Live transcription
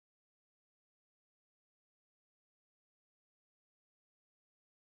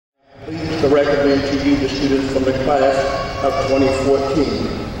To recommend to you the students from the class of 2014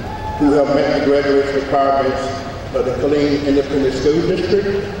 who have met the graduation requirements of the Killeen Independent School District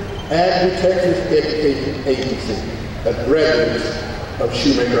and the Texas Education Agency as graduates of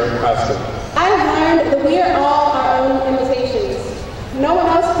Shoemaker High School. I've learned that we are all our own limitations. No one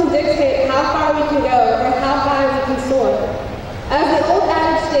else can dictate how far we can go or how high we can soar. As the old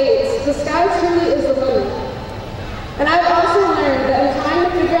adage states, the sky truly is the limit. And I've also learned that in trying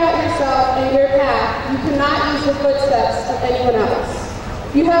to figure out yourself and your path, you cannot use the footsteps of anyone else.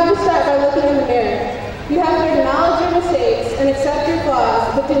 You have to start by looking in the mirror. You have to acknowledge your mistakes and accept your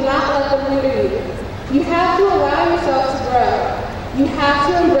flaws, but do not let them hinder you. You have to allow yourself to grow. You have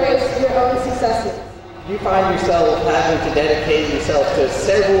to embrace your own successes. You find yourself having to dedicate yourself to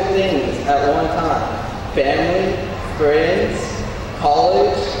several things at one time. Family, friends,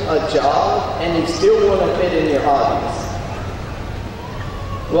 college, a job, and you still want to fit in your hobbies.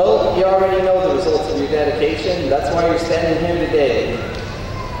 Well, you already know the results of your dedication. That's why you're standing here today.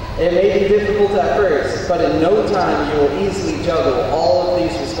 It may be difficult at first, but in no time you will easily juggle all of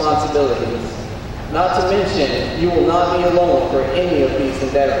these responsibilities. Not to mention, you will not be alone for any of these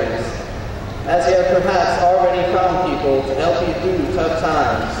endeavors, as you have perhaps already found people to help you through tough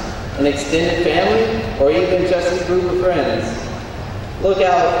times, an extended family, or even just a group of friends. Look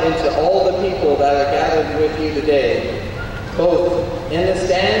out into all the people that are gathered with you today, both in the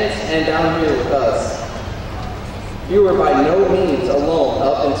stands and down here with us. You are by no means alone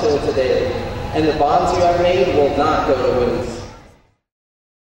up until today, and the bonds you have made will not go to waste.